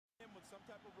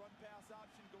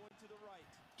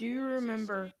Do you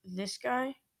remember this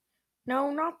guy?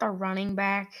 No, not the running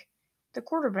back. The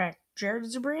quarterback, Jared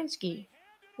Zabransky.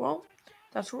 Well,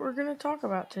 that's what we're going to talk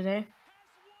about today.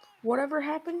 Whatever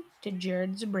happened to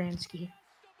Jared Zabransky?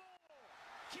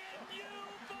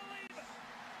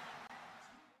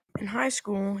 In high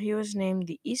school, he was named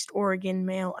the East Oregon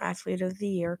Male Athlete of the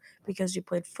Year because he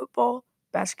played football,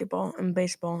 basketball, and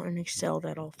baseball and excelled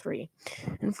at all three.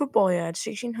 In football, he had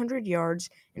 1,600 yards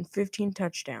and 15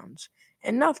 touchdowns,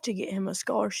 enough to get him a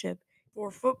scholarship for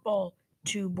football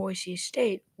to Boise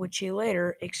State, which he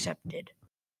later accepted.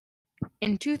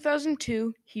 In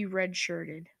 2002, he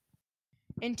redshirted.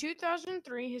 In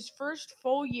 2003, his first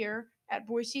full year at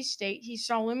Boise State, he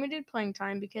saw limited playing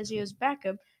time because he was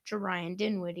backup to Ryan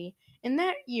Dinwiddie. In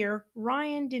that year,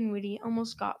 Ryan Dinwiddie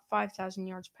almost got 5,000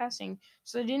 yards passing,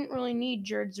 so they didn't really need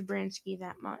Jared Zabransky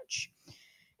that much.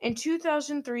 In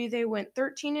 2003, they went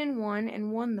 13-1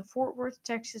 and won the Fort Worth,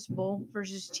 Texas Bowl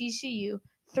versus TCU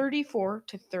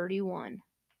 34-31.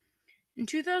 In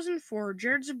 2004,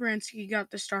 Jared Zabransky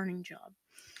got the starting job.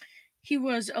 He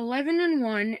was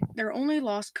 11-1, their only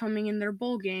loss coming in their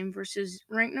bowl game versus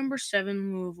ranked number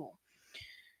 7 Louisville.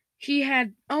 He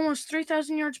had almost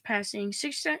 3,000 yards passing,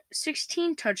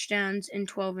 16 touchdowns, and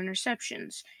 12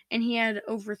 interceptions, and he had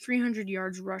over 300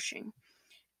 yards rushing.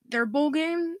 Their bowl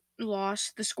game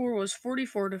loss, the score was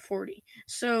 44-40.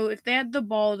 So if they had the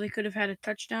ball, they could have had a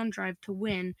touchdown drive to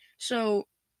win. So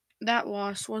that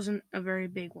loss wasn't a very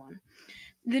big one.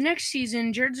 The next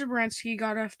season, Jared Zabransky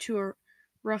got off to a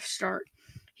rough start.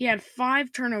 He had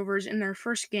 5 turnovers in their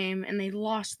first game, and they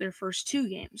lost their first 2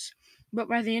 games. But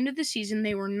by the end of the season,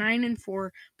 they were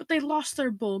 9-4, but they lost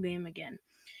their bowl game again.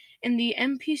 In the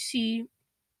MPC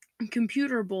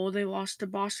Computer Bowl, they lost to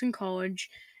Boston College,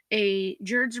 a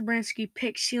Jared Zabransky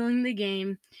pick sealing the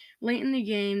game. Late in the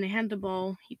game, they had the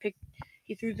ball.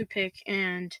 He threw the pick,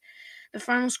 and the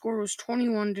final score was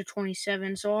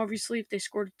 21-27. So obviously, if they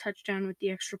scored a touchdown with the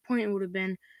extra point, it would have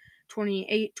been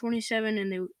 28-27, and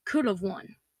they could have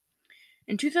won.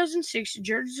 In 2006,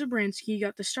 Jared Zabransky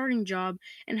got the starting job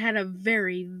and had a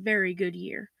very, very good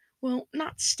year. Well,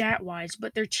 not stat-wise,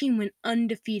 but their team went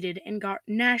undefeated and got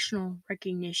national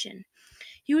recognition.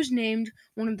 He was named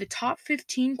one of the top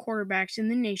 15 quarterbacks in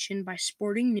the nation by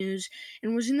Sporting News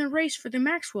and was in the race for the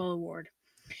Maxwell Award.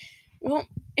 Well,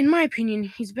 in my opinion,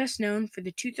 he's best known for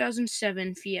the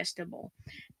 2007 Fiesta Bowl.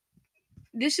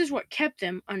 This is what kept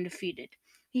them undefeated.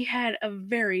 He had a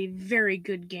very, very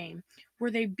good game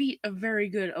where they beat a very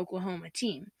good Oklahoma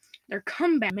team. Their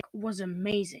comeback was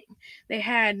amazing. They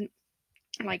had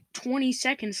like 20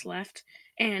 seconds left,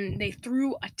 and they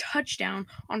threw a touchdown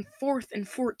on 4th and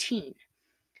 14.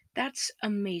 That's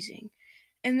amazing.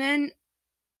 And then,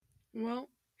 well,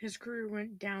 his career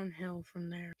went downhill from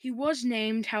there. He was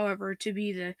named, however, to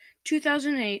be the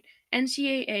 2008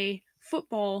 NCAA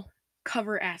football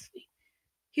cover athlete.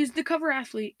 He was the cover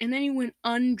athlete, and then he went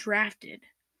undrafted.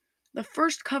 The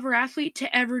first cover athlete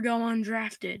to ever go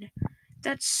undrafted.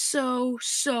 That's so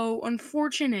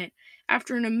unfortunate.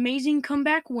 After an amazing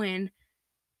comeback win,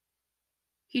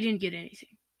 he didn't get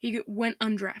anything. He went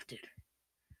undrafted.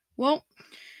 Well,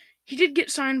 he did get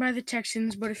signed by the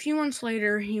Texans, but a few months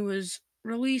later, he was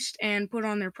released and put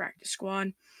on their practice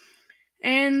squad.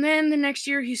 And then the next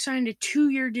year, he signed a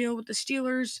 2-year deal with the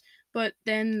Steelers, but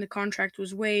then the contract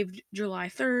was waived July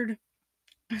 3rd.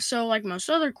 So, like most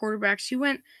other quarterbacks, he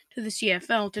went to the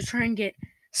CFL to try and get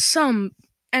some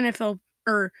NFL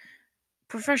or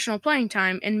professional playing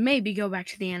time and maybe go back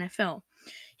to the NFL.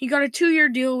 He got a 2-year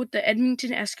deal with the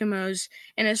Edmonton Eskimos,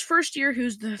 and his first year, he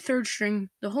was the 3rd string.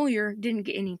 The whole year, didn't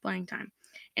get any playing time.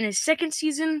 In his second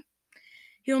season,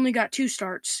 he only got 2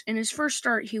 starts. In his first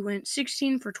start, he went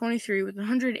 16 for 23 with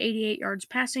 188 yards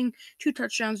passing, 2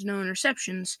 touchdowns, no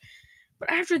interceptions.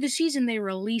 But after the season, they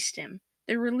released him.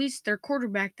 They released their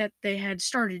quarterback that they had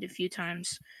started a few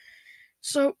times.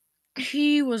 So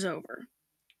he was over.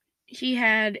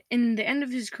 In the end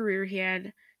of his career, he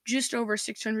had just over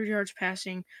 600 yards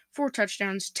passing, 4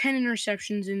 touchdowns, 10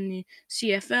 interceptions in the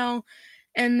CFL,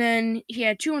 and then he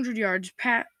had 200 yards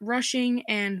rushing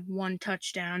and 1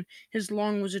 touchdown. His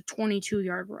long was a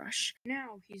 22-yard rush.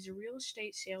 Now he's a real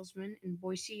estate salesman in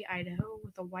Boise, Idaho,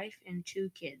 with a wife and 2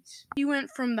 kids. He went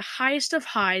from the highest of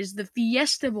highs, the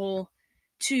Fiesta Bowl,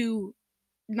 to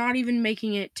not even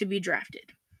making it to be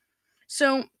drafted.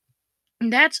 So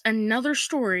that's another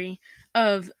story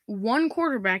of one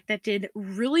quarterback that did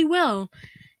really well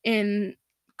in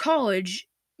college,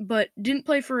 but didn't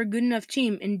play for a good enough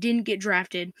team and didn't get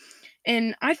drafted.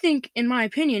 And I think, in my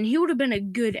opinion, he would have been a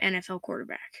good NFL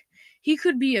quarterback. He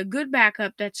could be a good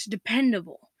backup that's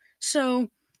dependable. So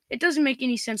it doesn't make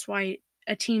any sense why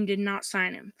a team did not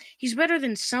sign him. He's better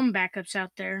than some backups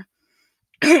out there.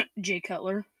 Jay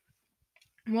Cutler.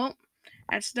 Well,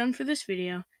 that's done for this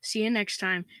video. See you next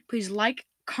time. Please like,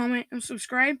 comment, and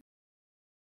subscribe.